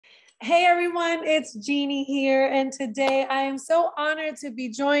Hey everyone, it's Jeannie here, and today I am so honored to be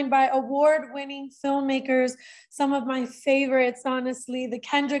joined by award-winning filmmakers, some of my favorites, honestly, the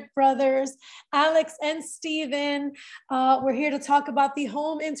Kendrick Brothers, Alex and Steven. We're here to talk about the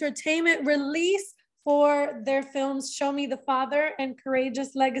home entertainment release for their films, Show Me the Father and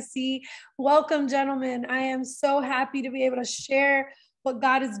Courageous Legacy. Welcome, gentlemen. I am so happy to be able to share what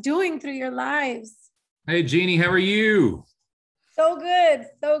God is doing through your lives. Hey, Jeannie, how are you? So good,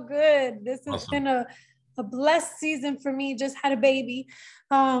 so good. This has Awesome. been a blessed season for me. Just had a baby.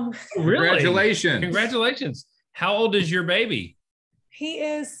 Really? Congratulations. Congratulations. How old is your baby? He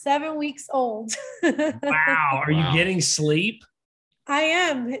is 7 weeks old. Wow. Are you getting sleep? I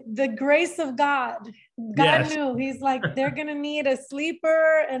am. The grace of God. God knew. He's like, they're going to need a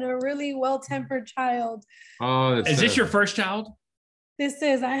sleeper and a really well-tempered child. Oh, is this your first child?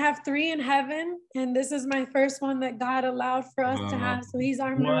 I have 3 in heaven, and this is my first one that God allowed for us to have. So he's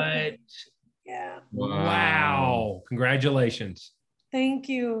our miracle. Yeah. Wow. Congratulations. Thank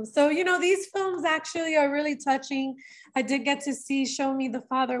you. So, these films actually are really touching. I did get to see Show Me the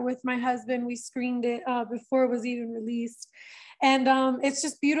Father with my husband. We screened it before it was even released. And it's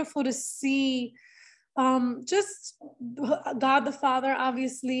just beautiful to see just God the Father,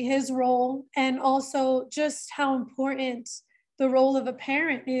 obviously, his role, and also just how important the role of a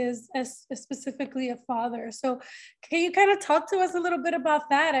parent is, as specifically a father. So can you kind of talk to us a little bit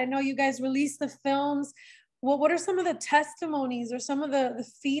about that? I know you guys released the films. What are some of the testimonies or some of the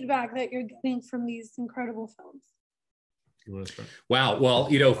feedback that you're getting from these incredible films? Wow.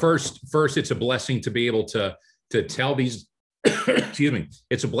 Well, first, it's a blessing to be able to tell these, excuse me,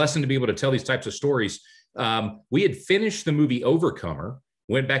 it's a blessing to be able to tell these types of stories. We had finished the movie Overcomer,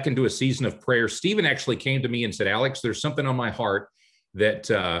 went back into a season of prayer. Stephen actually came to me and said, Alex, there's something on my heart that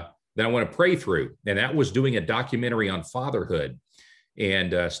I want to pray through. And that was doing a documentary on fatherhood.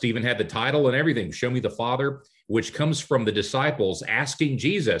 And Stephen had the title and everything, Show Me the Father, which comes from the disciples asking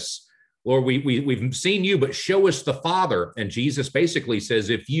Jesus, Lord, we've seen you, but show us the Father. And Jesus basically says,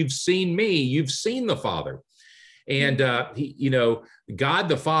 if you've seen me, you've seen the Father. And, God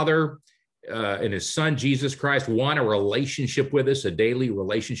the Father and his son, Jesus Christ, want a relationship with us, a daily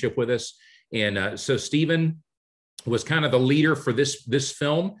relationship with us. And so Stephen was kind of the leader for this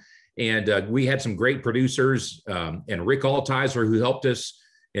film. And we had some great producers and Rick Altizer, who helped us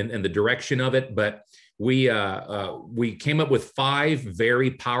in the direction of it. But we came up with 5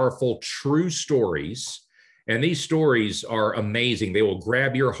 very powerful, true stories. And these stories are amazing. They will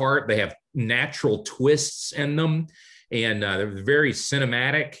grab your heart. They have natural twists in them. And they're very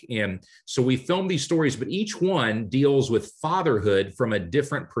cinematic. And so we filmed these stories, but each one deals with fatherhood from a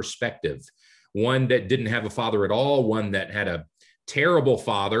different perspective. One that didn't have a father at all, one that had a terrible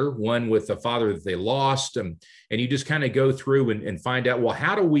father, one with a father that they lost. And you just kind of go through and find out, well,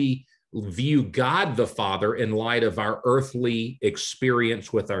 how do we view God the Father in light of our earthly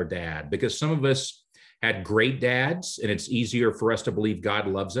experience with our dad? Because some of us had great dads, and it's easier for us to believe God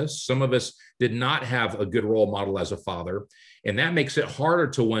loves us. Some of us did not have a good role model as a father, and that makes it harder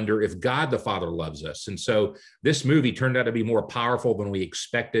to wonder if God the Father loves us. And so this movie turned out to be more powerful than we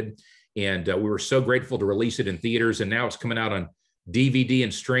expected, and we were so grateful to release it in theaters, and now it's coming out on DVD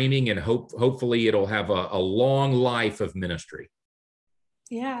and streaming, and hopefully it'll have a long life of ministry.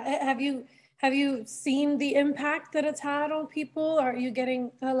 Yeah. Have you seen the impact that it's had on people? Are you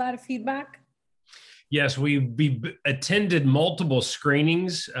getting a lot of feedback? Yes, we attended multiple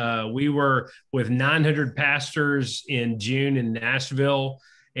screenings. We were with 900 pastors in June in Nashville,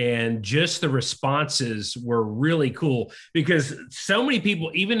 and just the responses were really cool because so many people,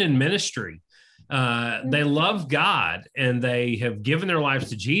 even in ministry, they love God and they have given their lives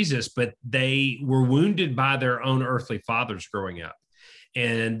to Jesus, but they were wounded by their own earthly fathers growing up.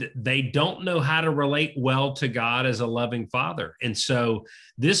 And they don't know how to relate well to God as a loving father. And so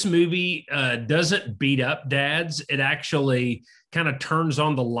this movie doesn't beat up dads. It actually kind of turns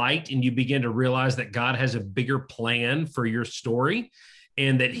on the light, and you begin to realize that God has a bigger plan for your story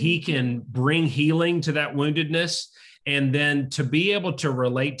and that he can bring healing to that woundedness. And then to be able to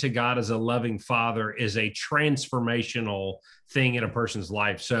relate to God as a loving father is a transformational thing in a person's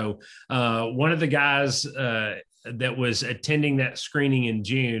life. So one of the guys that was attending that screening in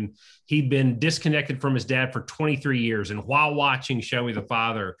June, he'd been disconnected from his dad for 23 years. And while watching Show Me the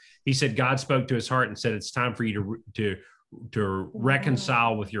Father, he said God spoke to his heart and said, it's time for you to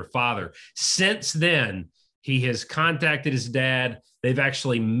reconcile with your father. Since then, he has contacted his dad. They've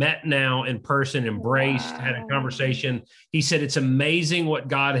actually met now in person, embraced, had a conversation. He said, it's amazing what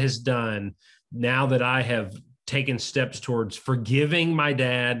God has done now that I have taken steps towards forgiving my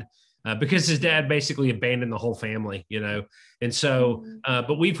dad, because his dad basically abandoned the whole family, And so,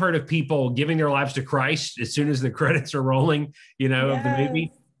 but we've heard of people giving their lives to Christ as soon as the credits are rolling, of the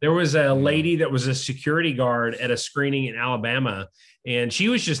movie. There was a lady that was a security guard at a screening in Alabama, and she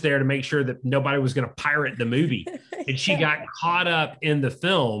was just there to make sure that nobody was going to pirate the movie. And she got caught up in the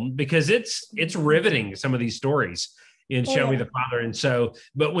film because it's riveting, some of these stories in Show Me the Father. And so,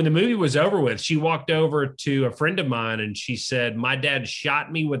 but when the movie was over with, she walked over to a friend of mine and she said, my dad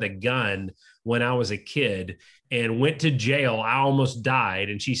shot me with a gun when I was a kid and went to jail. I almost died.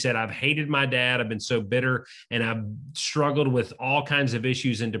 And she said, I've hated my dad. I've been so bitter and I've struggled with all kinds of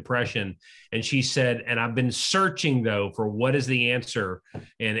issues and depression. And she said, and I've been searching though for what is the answer.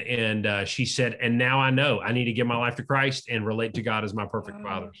 And she said, and now I know I need to give my life to Christ and relate to God as my perfect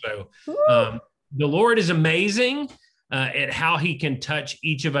Father. So the Lord is amazing at how he can touch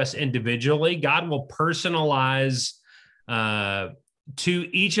each of us individually. God will personalize to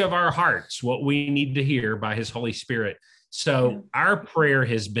each of our hearts what we need to hear by his Holy Spirit. So our prayer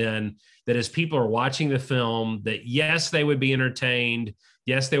has been that as people are watching the film, that yes, they would be entertained.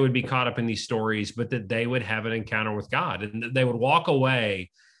 Yes, they would be caught up in these stories, but that they would have an encounter with God and that they would walk away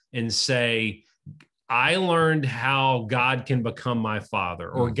and say, I learned how God can become my father,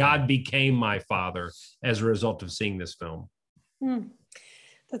 or God became my father as a result of seeing this film.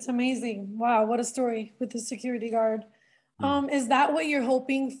 That's amazing. Wow. What a story with the security guard. Is that what you're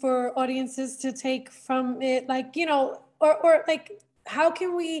hoping for audiences to take from it? Like, or like, how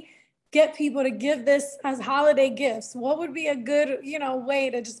can we get people to give this as holiday gifts? What would be a good, way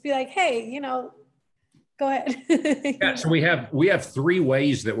to just be like, hey, go ahead. Yeah, so we have 3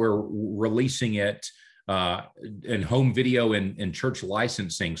 ways that we're releasing it in home video and church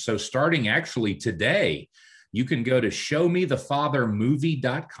licensing. So starting actually today, you can go to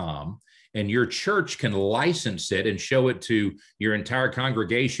showmethefathermovie.com. and your church can license it and show it to your entire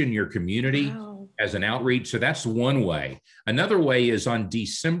congregation, your community as an outreach. So that's one way. Another way is on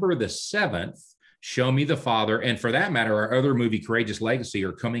December the 7th, Show Me the Father. And for that matter, our other movie, Courageous Legacy,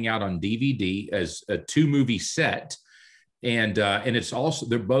 are coming out on DVD as a 2-movie set. And it's also,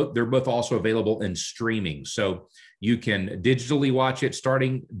 they're both also available in streaming. So you can digitally watch it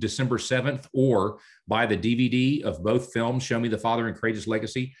starting December 7th or buy the DVD of both films, Show Me the Father and Courageous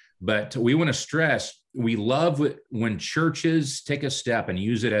Legacy. But we want to stress, we love when churches take a step and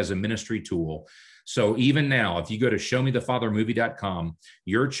use it as a ministry tool. So even now, if you go to showmethefathermovie.com,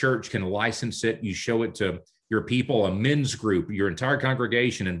 your church can license it. You show it to your people, a men's group, your entire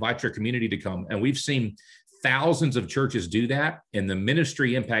congregation, invite your community to come. And we've seen thousands of churches do that. And the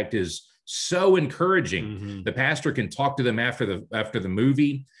ministry impact is so encouraging. The pastor can talk to them after the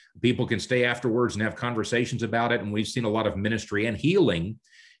movie. People can stay afterwards and have conversations about it. And we've seen a lot of ministry and healing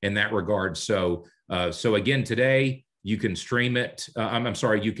in that regard. So again, today you can stream it.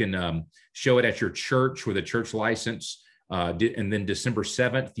 You can show it at your church with a church license. And then December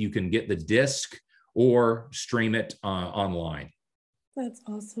 7th, you can get the disc or stream it online. That's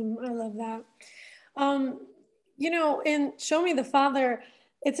awesome. I love that. In Show Me the Father,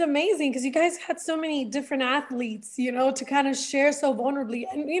 it's amazing because you guys had so many different athletes, to kind of share so vulnerably.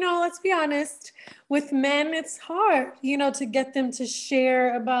 And, let's be honest, with men, it's hard, to get them to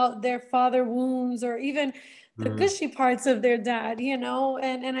share about their father wounds or even the gushy parts of their dad, and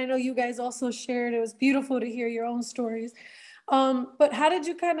I know you guys also shared. It was beautiful to hear your own stories. But how did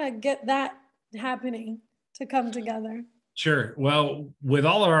you kind of get that happening to come together? Sure. Well, with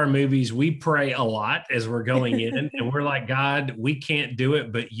all of our movies, we pray a lot as we're going in and we're like, God, we can't do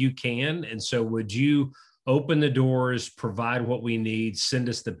it, but you can. And so would you open the doors, provide what we need, send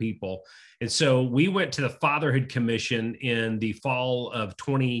us the people. And so we went to the Fatherhood Commission in the fall of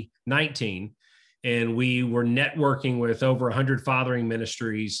 2019, and we were networking with over 100 fathering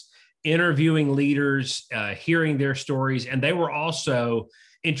ministries, interviewing leaders, hearing their stories. And they were also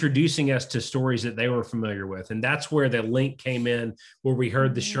introducing us to stories that they were familiar with. And that's where the link came in, where we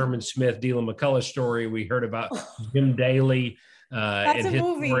heard the Sherman Smith, Dylan McCullough story. We heard about Jim Daly. That's a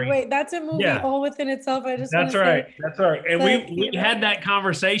movie. Story. Wait, that's a movie all within itself. That's right. And we had that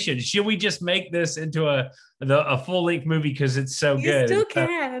conversation. Should we just make this into a full length movie because it's so good? You still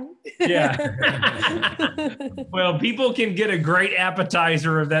can. Yeah. Well, people can get a great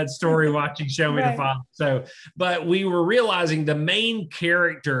appetizer of that story watching Show Me the Father. So, but we were realizing the main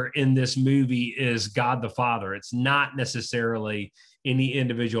character in this movie is God the Father. It's not necessarily any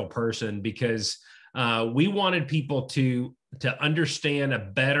individual person, because we wanted people to understand a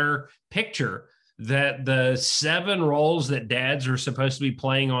better picture that the 7 roles that dads are supposed to be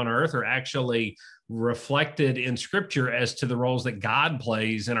playing on earth are actually reflected in scripture as to the roles that God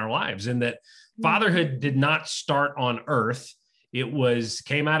plays in our lives, and that fatherhood did not start on earth. It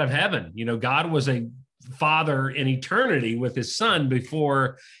came out of heaven. God was a father in eternity with his son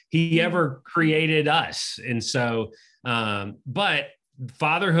before he ever created us. And so, but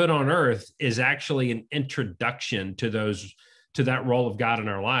fatherhood on earth is actually an introduction to that role of God in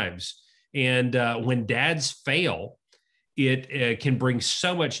our lives. And when dads fail, it can bring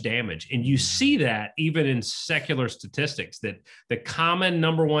so much damage. And you see that even in secular statistics, that the common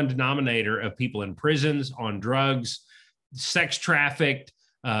number one denominator of people in prisons, on drugs, sex trafficked,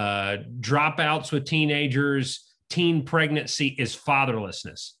 dropouts with teenagers, teen pregnancy is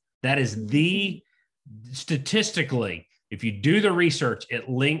fatherlessness. That is the, statistically, if you do the research, it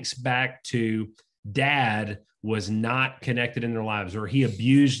links back to dad was not connected in their lives, or he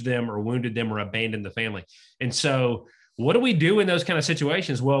abused them or wounded them or abandoned the family. And so what do we do in those kind of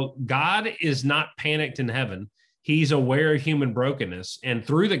situations? Well, God is not panicked in heaven. He's aware of human brokenness. And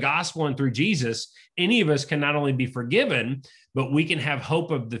through the gospel and through Jesus, any of us can not only be forgiven, but we can have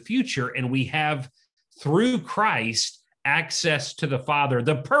hope of the future. And we have, through Christ, access to the Father,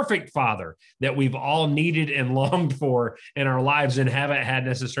 the perfect Father that we've all needed and longed for in our lives and haven't had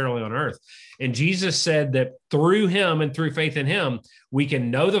necessarily on earth. And Jesus said that through him and through faith in him, we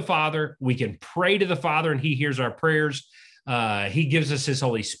can know the Father, we can pray to the Father, and he hears our prayers. He gives us his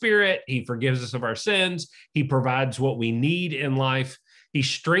Holy Spirit. He forgives us of our sins. He provides what we need in life. He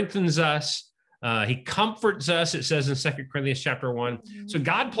strengthens us. He comforts us, it says in 2 Corinthians chapter 1. So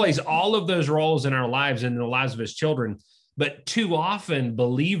God plays all of those roles in our lives and in the lives of his children. But too often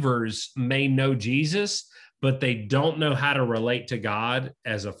believers may know Jesus, but they don't know how to relate to God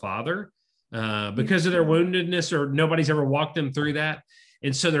as a father because of their woundedness, or nobody's ever walked them through that.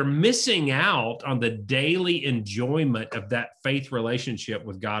 And so they're missing out on the daily enjoyment of that faith relationship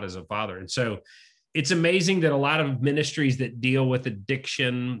with God as a father. And so it's amazing that a lot of ministries that deal with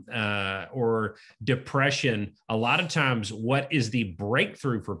addiction or depression, a lot of times what is the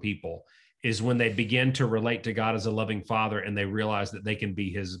breakthrough for people is when they begin to relate to God as a loving father and they realize that they can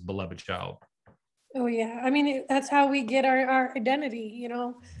be his beloved child. Oh, yeah. I mean, that's how we get our identity, you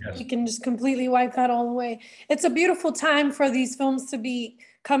know. Yes. We can just completely wipe that all away. It's a beautiful time for these films to be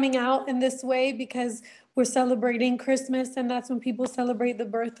coming out in this way because we're celebrating Christmas, and that's when people celebrate the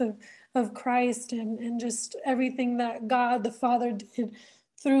birth of Christ and just everything that God the Father did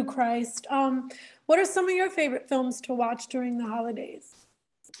through Christ. What are some of your favorite films to watch during the holidays?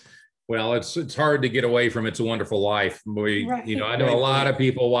 Well, it's hard to get away from It's a Wonderful Life. Right. I know a lot of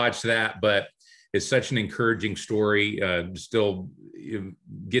people watch that, but it's such an encouraging story. Still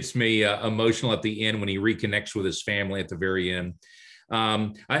gets me emotional at the end when he reconnects with his family at the very end.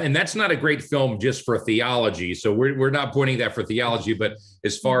 And that's not a great film just for theology. So we're not pointing that for theology, but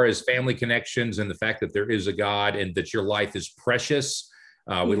as far as family connections and the fact that there is a God and that your life is precious,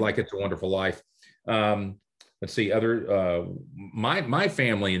 we like It's a Wonderful Life. Let's see, my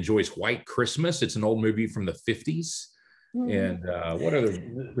family enjoys White Christmas. It's an old movie from the 50s. And what other?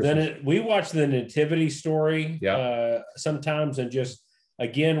 We watch the Nativity Story sometimes, and just,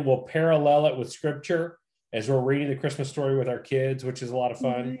 again, we'll parallel it with scripture as we're reading the Christmas story with our kids, which is a lot of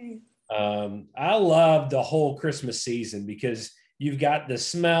fun. I love the whole Christmas season because you've got the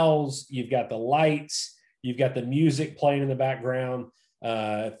smells, you've got the lights, you've got the music playing in the background,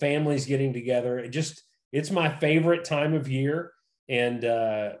 families getting together. It's my favorite time of year. And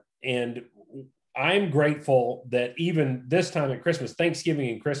I'm grateful that even this time at Christmas, Thanksgiving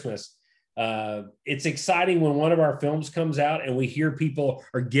and Christmas, it's exciting when one of our films comes out and we hear people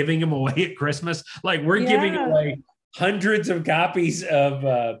are giving them away at Christmas. Like we're giving away hundreds of copies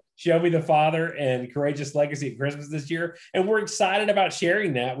of Show Me the Father and Courageous Legacy at Christmas this year. And we're excited about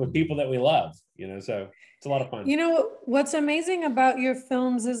sharing that with people that we love, so it's a lot of fun. You know, what's amazing about your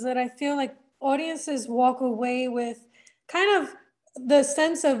films is that I feel like audiences walk away with kind of the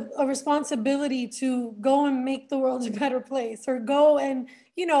sense of a responsibility to go and make the world a better place, or go and,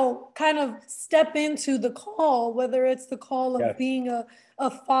 kind of step into the call, whether it's the call of being a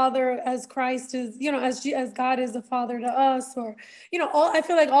father as Christ is, as God is a father to us, or, I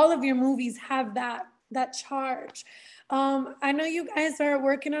feel like all of your movies have that charge. I know you guys are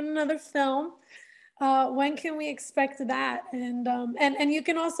working on another film. When can we expect that? And you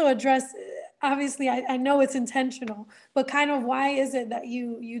can also address, obviously, I know it's intentional, but kind of why is it that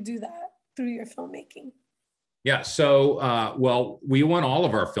you do that through your filmmaking? Yeah. So, well, we want all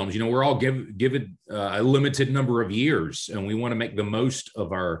of our films, we're all given a limited number of years, and we want to make the most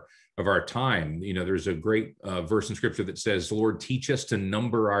of our time. There's a great verse in scripture that says, Lord, teach us to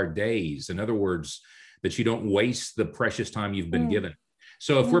number our days. In other words, that you don't waste the precious time you've been given.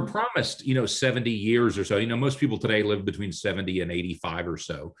 So if we're promised, 70 years or so, most people today live between 70 and 85 or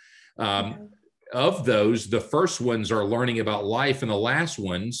so. Of those, the first ones are learning about life, and the last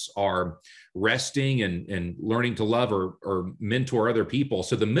ones are resting and learning to love or mentor other people.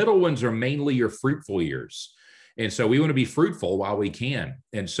 So the middle ones are mainly your fruitful years. And so we want to be fruitful while we can.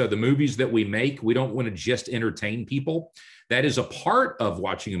 And so the movies that we make, we don't want to just entertain people. That is a part of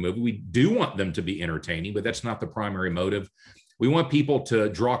watching a movie. We do want them to be entertaining, but that's not the primary motive. We want people to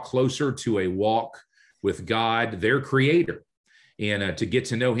draw closer to a walk with God, their creator, and to get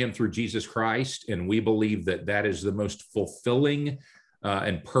to know him through Jesus Christ. And we believe that that is the most fulfilling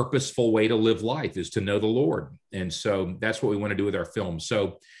and purposeful way to live life, is to know the Lord. And so that's what we want to do with our films.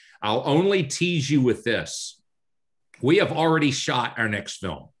 So I'll only tease you with this. We have already shot our next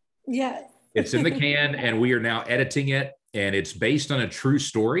film. Yeah. It's in the can, and we are now editing it, and it's based on a true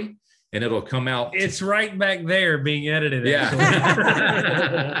story, and it'll come out. It's right back there being edited. Yeah.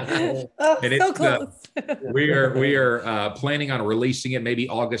 Oh, and so close. We are planning on releasing it maybe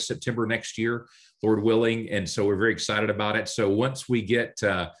August, September next year, Lord willing. And so we're very excited about it. So once we get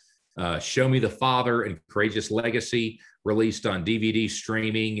Show Me the Father and Courageous Legacy released on DVD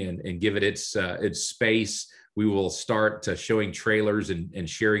streaming and give it its space, we will start showing trailers and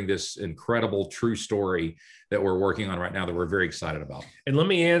sharing this incredible true story that we're working on right now that we're very excited about. And let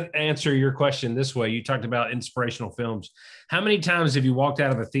me answer your question this way. You talked about inspirational films. How many times have you walked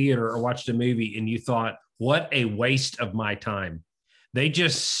out of a theater or watched a movie and you thought, what a waste of my time? They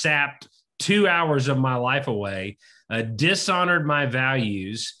just sapped 2 hours of my life away, dishonored my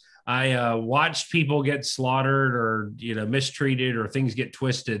values. I watched people get slaughtered or, mistreated, or things get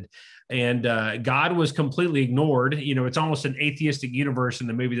twisted. And God was completely ignored. It's almost an atheistic universe in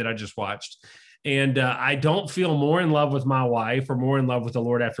the movie that I just watched. And I don't feel more in love with my wife or more in love with the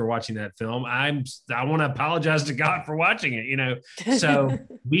Lord after watching that film. I want to apologize to God for watching it, So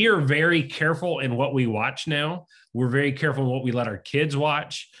we are very careful in what we watch now. We're very careful in what we let our kids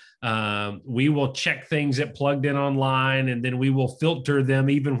watch. We will check things that plugged in online, and then we will filter them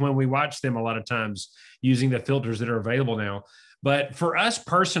even when we watch them a lot of times using the filters that are available now. But for us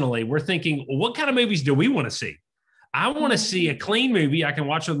personally, we're thinking, what kind of movies do we want to see? I want to see a clean movie I can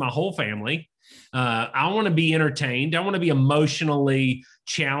watch with my whole family. I want to be entertained. I want to be emotionally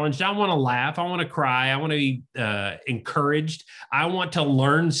challenged. I want to laugh. I want to cry. I want to be encouraged. I want to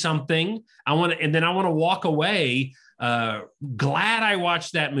learn something. And then I want to walk away glad I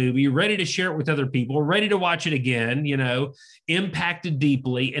watched that movie, ready to share it with other people, ready to watch it again, impacted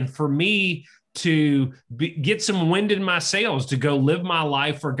deeply. And for me to get some wind in my sails to go live my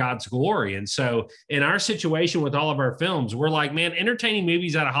life for God's glory. And so in our situation with all of our films, we're like, man, entertaining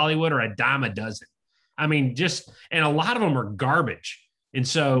movies out of Hollywood are a dime a dozen. I mean, and a lot of them are garbage. And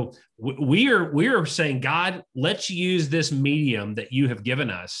so we are saying, God, let's use this medium that you have given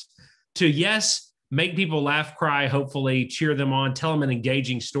us to, yes, make people laugh, cry, hopefully cheer them on, tell them an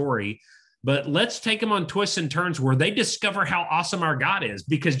engaging story. But let's take them on twists and turns where they discover how awesome our God is,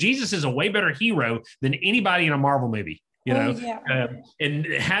 because Jesus is a way better hero than anybody in a Marvel movie, and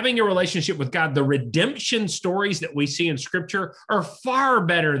having a relationship with God. The redemption stories that we see in Scripture are far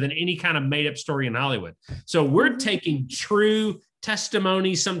better than any kind of made up story in Hollywood. So we're taking true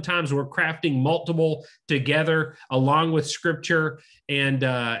testimonies. Sometimes we're crafting multiple together along with Scripture.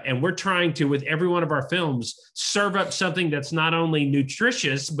 And we're trying to, with every one of our films, serve up something that's not only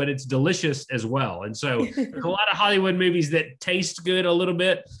nutritious, but it's delicious as well. And so there's a lot of Hollywood movies that taste good a little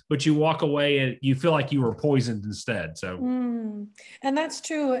bit, but you walk away and you feel like you were poisoned instead. So, and that's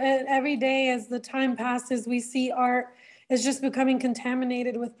true. Every day as the time passes, we see art is just becoming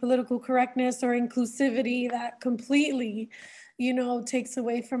contaminated with political correctness or inclusivity that completely takes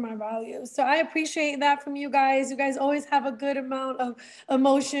away from our values. So I appreciate that from you guys. You guys always have a good amount of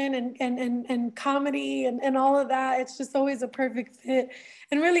emotion and comedy and all of that. It's just always a perfect fit.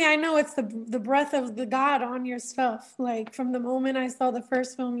 And really, I know it's the breath of the God on your stuff. Like from the moment I saw the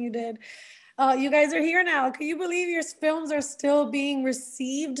first film you did, you guys are here now. Can you believe your films are still being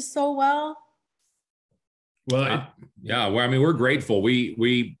received so well? Well, I mean, we're grateful.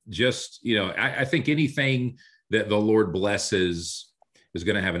 We just, I think anything that the Lord blesses is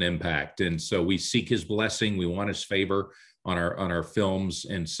going to have an impact. And so we seek his blessing. We want his favor on our films.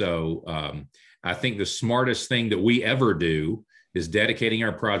 And so I think the smartest thing that we ever do is dedicating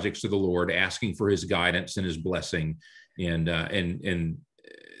our projects to the Lord, asking for his guidance and his blessing. And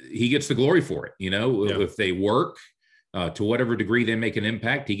he gets the glory for it. If they work to whatever degree they make an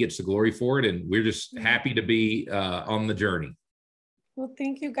impact, he gets the glory for it. And we're just happy to be on the journey. Well,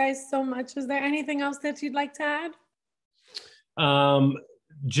 thank you guys so much. Is there anything else that you'd like to add?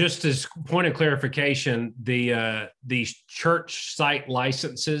 Just as point of clarification, the church site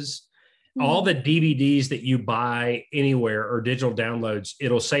licenses, all the DVDs that you buy anywhere or digital downloads,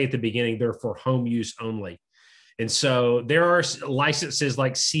 it'll say at the beginning, they're for home use only. And so there are licenses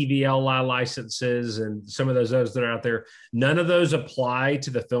like CVLI licenses and some of those that are out there. None of those apply to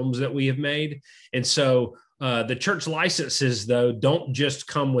the films that we have made. And so the church licenses, though, don't just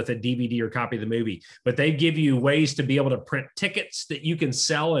come with a DVD or copy of the movie, but they give you ways to be able to print tickets that you can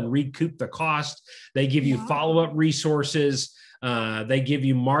sell and recoup the cost. They give you follow-up resources. They give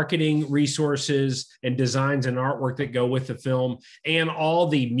you marketing resources and designs and artwork that go with the film and all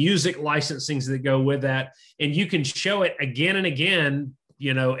the music licensings that go with that. And you can show it again and again,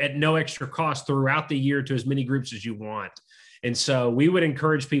 at no extra cost throughout the year to as many groups as you want. And so we would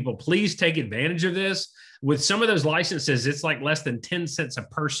encourage people, please take advantage of this. With some of those licenses, it's like less than 10 cents a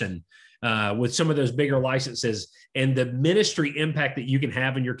person with some of those bigger licenses. And the ministry impact that you can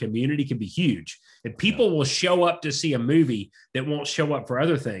have in your community can be huge. And people will show up to see a movie that won't show up for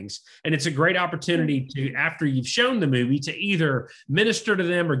other things. And it's a great opportunity to, after you've shown the movie, to either minister to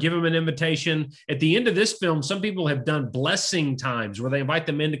them or give them an invitation. At the end of this film, some people have done blessing times where they invite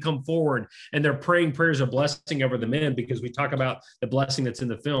the men to come forward and they're praying prayers of blessing over the men because we talk about the blessing that's in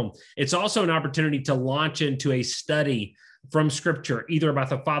the film. It's also an opportunity to launch into a study from scripture, either about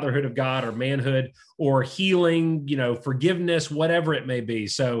the fatherhood of God or manhood or healing, forgiveness, whatever it may be.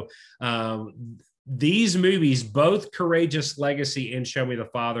 So these movies, both Courageous Legacy and Show Me the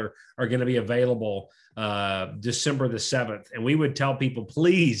Father, are going to be available December the 7th. And we would tell people,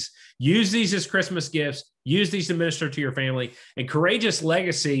 please use these as Christmas gifts, use these to minister to your family. And Courageous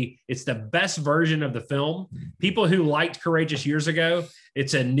Legacy, it's the best version of the film. People who liked Courageous years ago,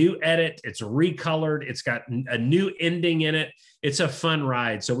 it's a new edit, it's recolored, it's got a new ending in it. It's a fun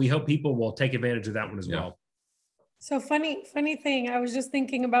ride. So we hope people will take advantage of that one as well. So funny thing. I was just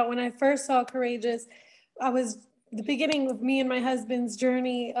thinking about when I first saw Courageous, I was the beginning of me and my husband's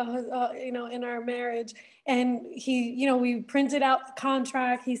journey, in our marriage. And he, we printed out the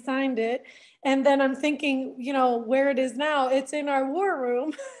contract, he signed it. And then I'm thinking, where it is now, it's in our war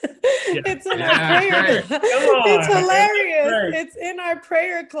room. It's in our prayer. It's hilarious. It's in our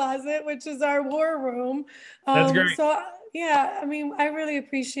prayer closet, which is our war room. That's great. So yeah, I mean, I really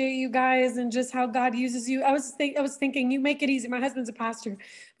appreciate you guys and just how God uses you. I was thinking you make it easy. My husband's a pastor,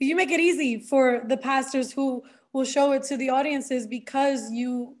 but you make it easy for the pastors who will show it to the audiences because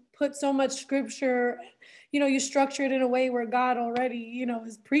you put so much scripture, you structure it in a way where God already,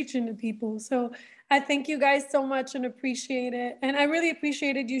 is preaching to people. So I thank you guys so much and appreciate it. And I really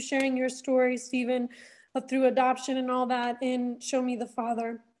appreciated you sharing your story, Stephen, through adoption and all that in Show Me the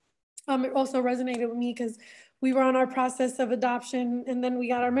Father. It also resonated with me because we were on our process of adoption and then we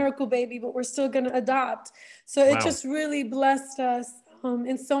got our miracle baby, but we're still going to adopt. So it just really blessed us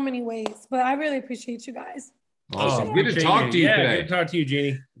in so many ways. But I really appreciate you guys. Awesome. Good to talk to you today. Good to talk to you,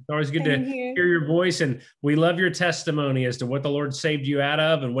 Jeannie. It's always good to hear your voice. And we love your testimony as to what the Lord saved you out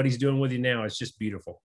of and what he's doing with you now. It's just beautiful.